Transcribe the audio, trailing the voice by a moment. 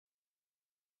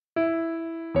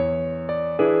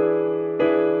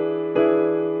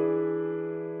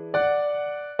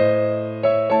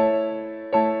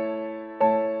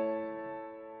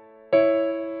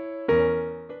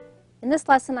this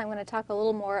lesson, I'm going to talk a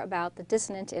little more about the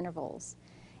dissonant intervals.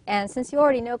 And since you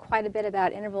already know quite a bit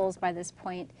about intervals by this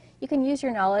point, you can use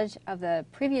your knowledge of the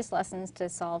previous lessons to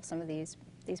solve some of these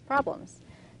problems.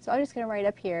 So I'm just going to write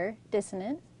up here,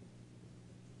 dissonant.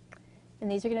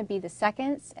 And these are going to be the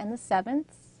seconds and the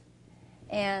sevenths.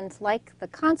 And like the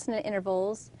consonant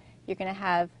intervals, you're going to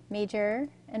have major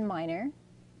and minor.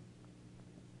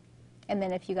 And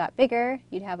then if you got bigger,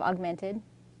 you'd have augmented.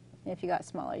 And if you got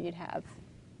smaller, you'd have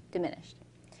diminished.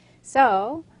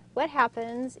 So what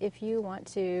happens if you want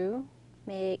to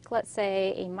make, let's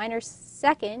say, a minor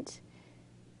second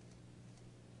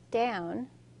down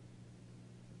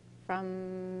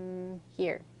from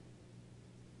here?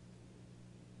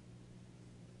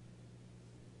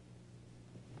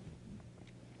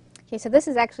 Okay, so this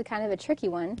is actually kind of a tricky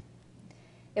one.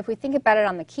 If we think about it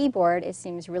on the keyboard, it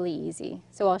seems really easy.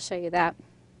 So I'll show you that.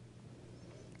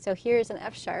 So here's an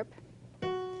F sharp,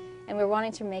 and we're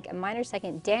wanting to make a minor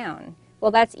second down.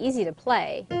 Well, that's easy to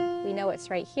play. We know it's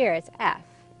right here. It's F.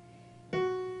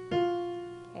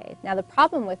 Okay, now the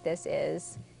problem with this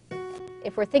is,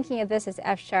 if we're thinking of this as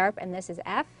F sharp and this is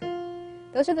F,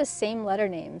 those are the same letter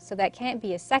names, so that can't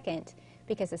be a second,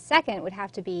 because a second would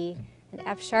have to be an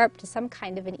F sharp to some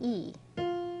kind of an E.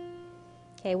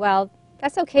 Okay, well,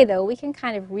 that's okay though. We can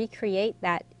kind of recreate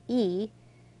that E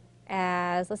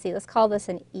as, let's see, let's call this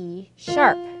an E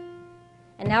sharp.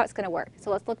 And now it's going to work. So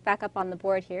let's look back up on the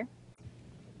board here.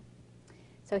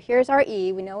 So here's our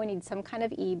E. We know we need some kind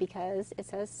of E because it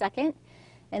says second.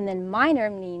 And then minor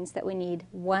means that we need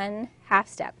one half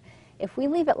step. If we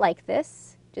leave it like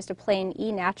this, just a plain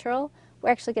E natural, we're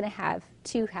actually going to have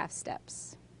two half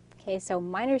steps. Okay, so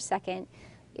minor second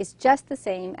is just the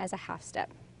same as a half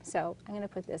step. So I'm going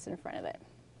to put this in front of it.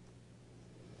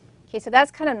 Okay, so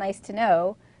that's kind of nice to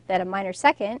know that a minor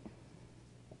second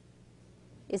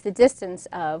is the distance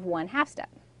of one half step.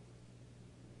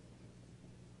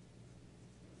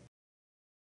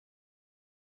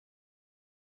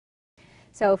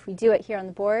 So if we do it here on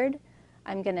the board,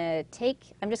 I'm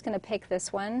just going to pick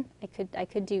this one. I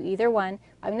could do either one.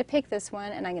 I'm going to pick this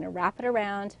one and I'm going to wrap it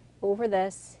around over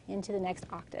this into the next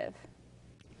octave.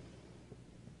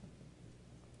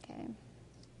 Okay.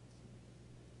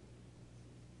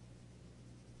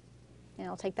 And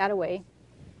I'll take that away.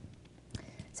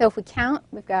 So if we count,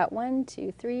 we've got 1,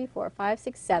 2, 3, 4, 5,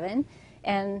 6, 7,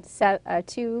 and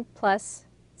 2 plus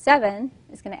 7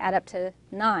 is going to add up to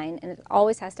 9, and it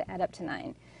always has to add up to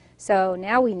 9. So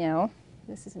now we know,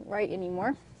 this isn't right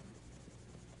anymore,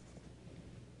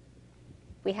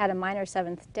 we had a minor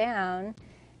seventh down,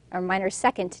 or minor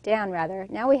second down rather.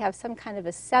 Now we have some kind of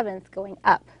a seventh going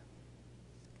up.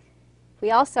 We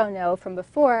also know from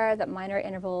before that minor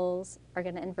intervals are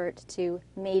going to invert to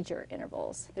major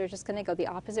intervals. They're just going to go the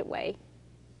opposite way.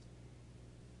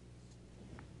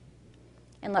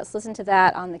 And let's listen to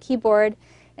that on the keyboard.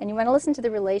 And you want to listen to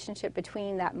the relationship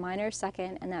between that minor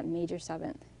second and that major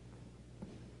seventh.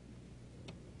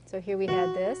 So here we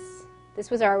had this. This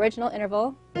was our original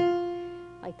interval,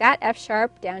 like that, F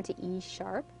sharp down to E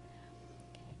sharp.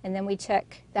 And then we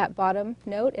took that bottom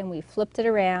note and we flipped it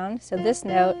around. So this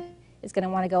note is going to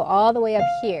want to go all the way up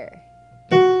here.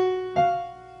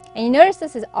 And you notice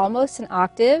this is almost an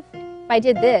octave. If I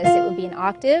did this, it would be an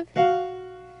octave.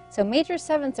 So major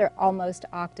sevenths are almost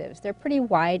octaves. They're pretty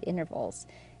wide intervals.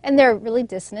 And they're really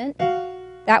dissonant.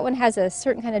 That one has a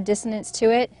certain kind of dissonance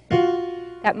to it.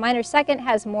 That minor second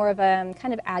has more of a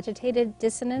kind of agitated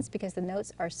dissonance because the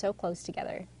notes are so close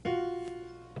together.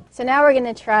 So now we're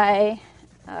going to try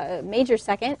major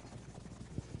second.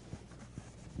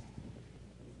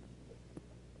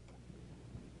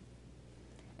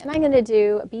 And I'm going to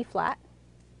do a B flat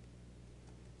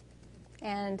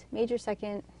and major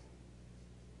second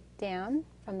down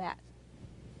from that.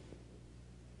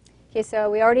 Okay, so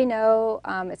we already know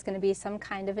it's going to be some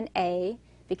kind of an A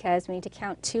because we need to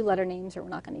count 2 letter names or we're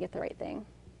not going to get the right thing.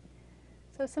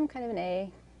 So some kind of an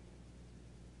A.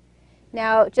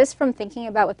 Now, just from thinking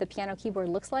about what the piano keyboard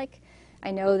looks like,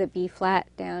 I know that B flat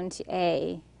down to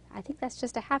A, I think that's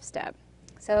just a half step.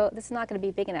 So this is not going to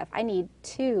be big enough. I need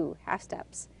 2 half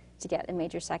steps to get a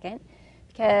major second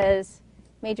because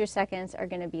major seconds are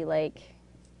going to be like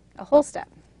a whole step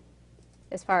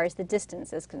as far as the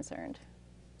distance is concerned.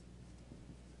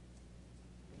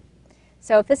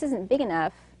 So if this isn't big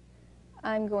enough,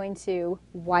 I'm going to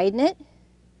widen it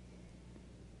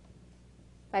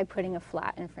by putting a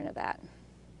flat in front of that.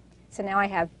 So now I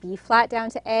have B flat down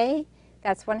to A,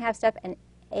 that's one half step, and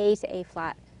A to A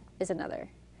flat is another.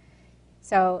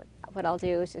 So what I'll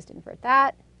do is just invert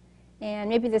that, and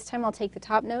maybe this time I'll take the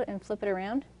top note and flip it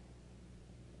around.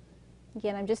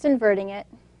 Again, I'm just inverting it.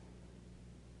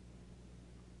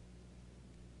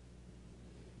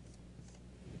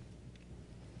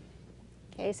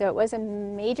 Okay, so it was a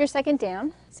major second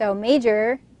down. So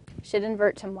major should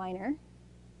invert to minor.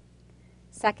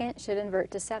 Second should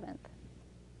invert to seventh,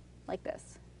 like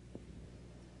this.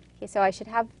 Okay, so I should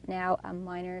have now a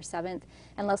minor seventh,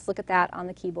 and let's look at that on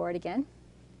the keyboard again.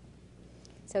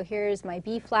 So here's my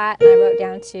B flat, and I wrote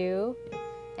down to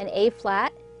an A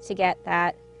flat to get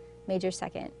that major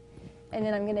second. And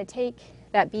then I'm going to take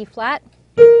that B flat,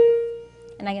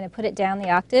 and I'm going to put it down the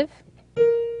octave. Okay.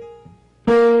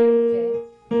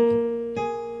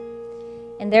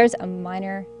 And there's a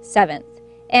minor seventh.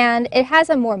 And it has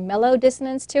a more mellow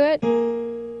dissonance to it,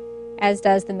 as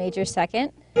does the major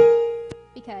second,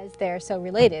 because they're so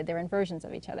related. They're inversions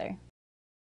of each other.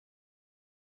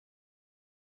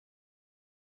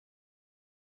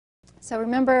 So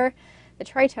remember, the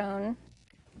tritone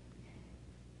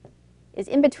is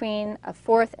in between a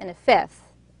fourth and a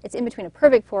fifth. It's in between a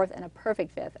perfect fourth and a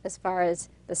perfect fifth as far as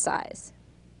the size.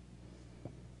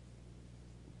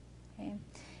 Okay.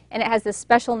 And it has this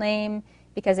special name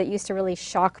because it used to really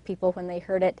shock people when they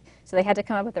heard it. So they had to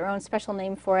come up with their own special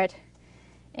name for it.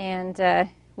 And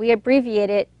we abbreviate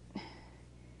it.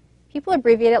 People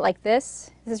abbreviate it like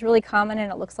this. This is really common and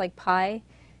it looks like pi.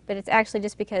 But it's actually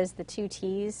just because the two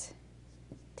T's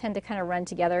tend to kind of run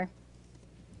together.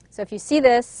 So if you see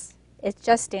this, it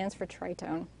just stands for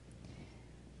tritone.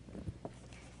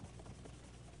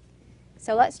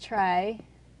 So let's try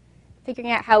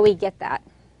figuring out how we get that.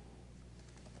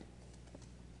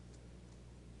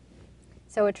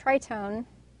 So a tritone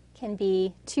can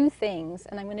be two things,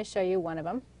 and I'm going to show you one of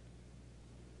them,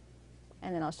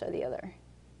 and then I'll show the other.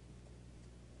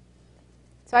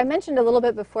 So I mentioned a little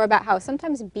bit before about how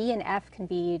sometimes B and F can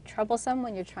be troublesome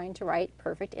when you're trying to write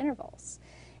perfect intervals.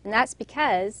 And that's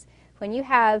because when you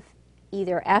have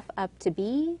either F up to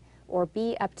B or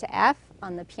B up to F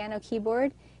on the piano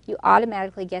keyboard, you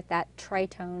automatically get that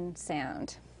tritone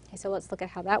sound. Okay, so let's look at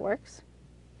how that works.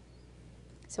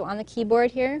 So on the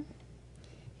keyboard here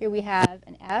we have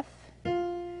an F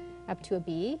up to a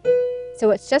B. So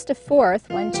it's just a fourth,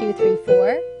 1, 2, 3,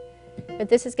 4, but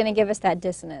this is going to give us that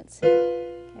dissonance.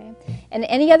 Okay? And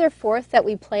any other fourth that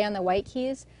we play on the white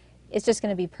keys is just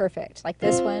going to be perfect, like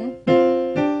this one.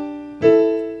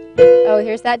 Oh,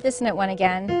 here's that dissonant one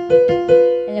again.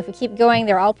 And if we keep going,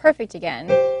 they're all perfect again.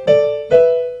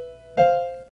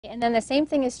 And then the same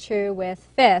thing is true with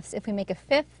fifths. If we make a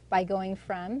fifth by going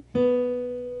from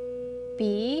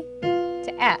B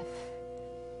to F.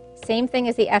 Same thing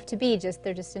as the F to B,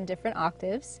 they're just in different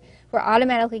octaves. We're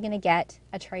automatically going to get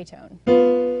a tritone.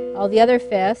 All the other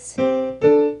fifths are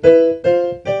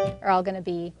all going to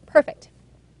be perfect.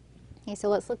 Okay, so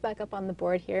let's look back up on the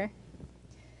board here.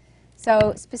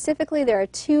 So specifically, there are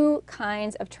two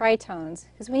kinds of tritones,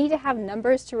 because we need to have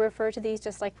numbers to refer to these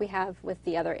just like we have with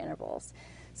the other intervals.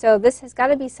 So this has got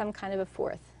to be some kind of a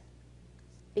fourth,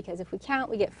 because if we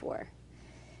count, we get 4.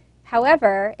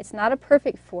 However, it's not a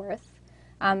perfect fourth.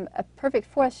 A perfect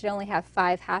fourth should only have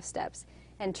 5 half steps,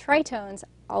 and tritones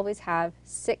always have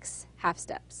 6 half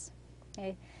steps.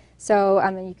 Okay? So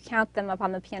when you count them up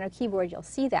on the piano keyboard, you'll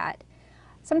see that.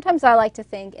 Sometimes I like to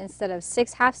think, instead of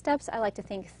 6 half steps, I like to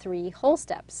think 3 whole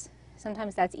steps.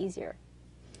 Sometimes that's easier.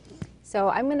 So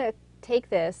I'm going to take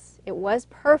this. It was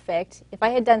perfect. If I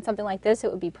had done something like this,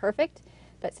 it would be perfect.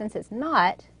 But since it's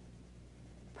not,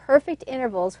 perfect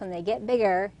intervals, when they get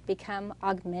bigger, become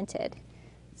augmented.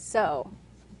 So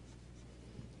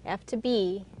F to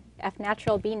B, F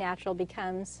natural, B natural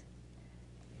becomes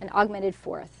an augmented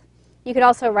fourth. You could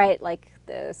also write like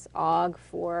this, aug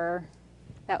 4.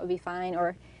 That would be fine,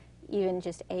 or even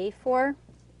just A4,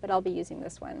 but I'll be using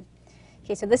this one.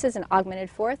 Okay, so this is an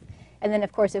augmented fourth. And then,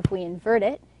 of course, if we invert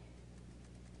it,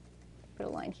 put a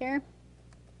line here,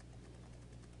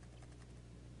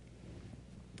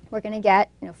 we're going to get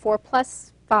 4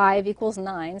 plus 5 equals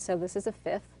 9, so this is a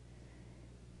fifth.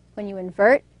 When you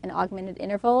invert an augmented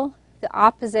interval, the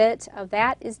opposite of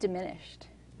that is diminished.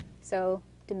 So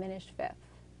diminished fifth.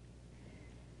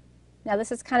 Now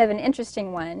this is kind of an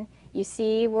interesting one. You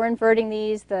see we're inverting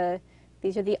these.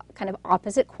 These are the kind of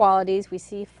opposite qualities. We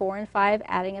see 4 and 5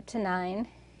 adding up to 9.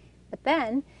 But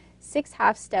then 6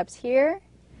 half steps here.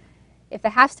 If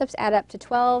the half steps add up to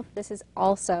 12, this is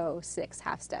also 6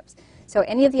 half steps. So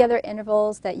any of the other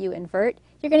intervals that you invert,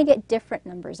 you're going to get different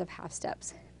numbers of half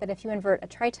steps. But if you invert a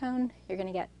tritone, you're going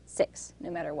to get 6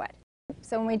 no matter what.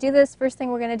 So when we do this, first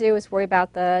thing we're going to do is worry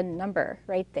about the number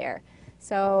right there.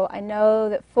 So I know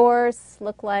that fourths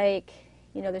look like,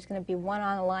 there's going to be 1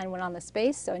 on the line, 1 on the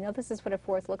space. So I know this is what a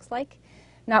fourth looks like.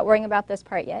 I'm not worrying about this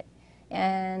part yet.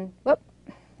 And,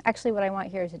 actually what I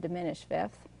want here is a diminished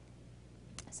fifth.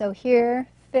 So here,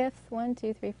 fifth, 1,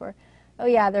 2, 3, 4. Oh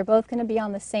yeah, they're both going to be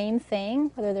on the same thing,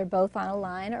 whether they're both on a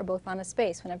line or both on a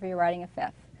space whenever you're writing a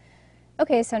fifth.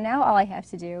 Okay, so now all I have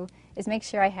to do is make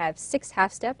sure I have 6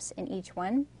 half steps in each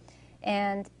one.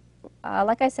 And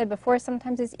like I said before,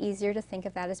 sometimes it's easier to think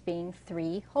of that as being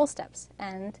 3 whole steps.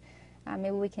 And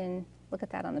maybe we can look at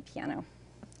that on the piano.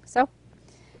 So,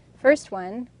 first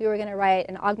one, we were going to write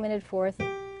an augmented fourth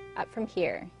up from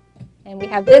here. And we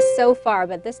have this so far,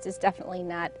 but this is definitely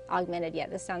not augmented yet.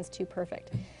 This sounds too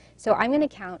perfect. So I'm going to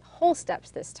count whole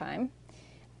steps this time.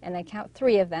 And I count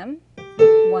 3 of them.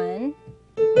 1,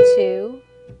 2,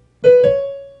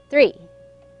 3.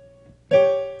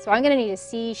 So I'm going to need a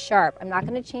C sharp. I'm not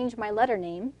going to change my letter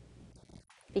name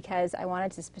because I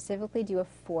wanted to specifically do a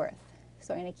fourth.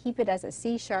 So I'm going to keep it as a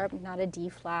C sharp, not a D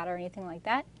flat or anything like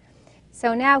that.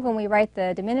 So now when we write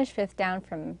the diminished fifth down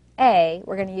from A,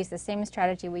 we're going to use the same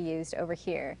strategy we used over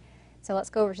here. So let's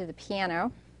go over to the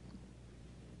piano.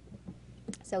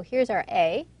 So here's our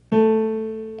A,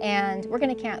 and we're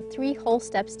going to count 3 whole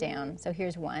steps down. So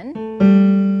here's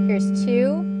 1, here's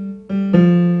 2,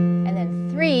 and then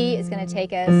 3 is going to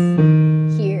take us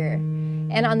here.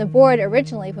 And on the board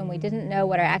originally, when we didn't know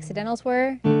what our accidentals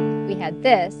were, we had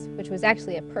this, which was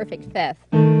actually a perfect fifth.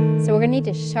 So we're going to need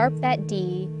to sharp that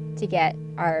D to get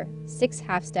our 6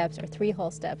 half steps or 3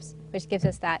 whole steps, which gives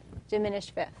us that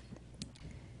diminished fifth.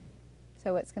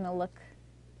 So it's going to look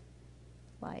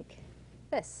like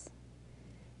this.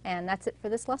 And that's it for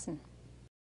this lesson.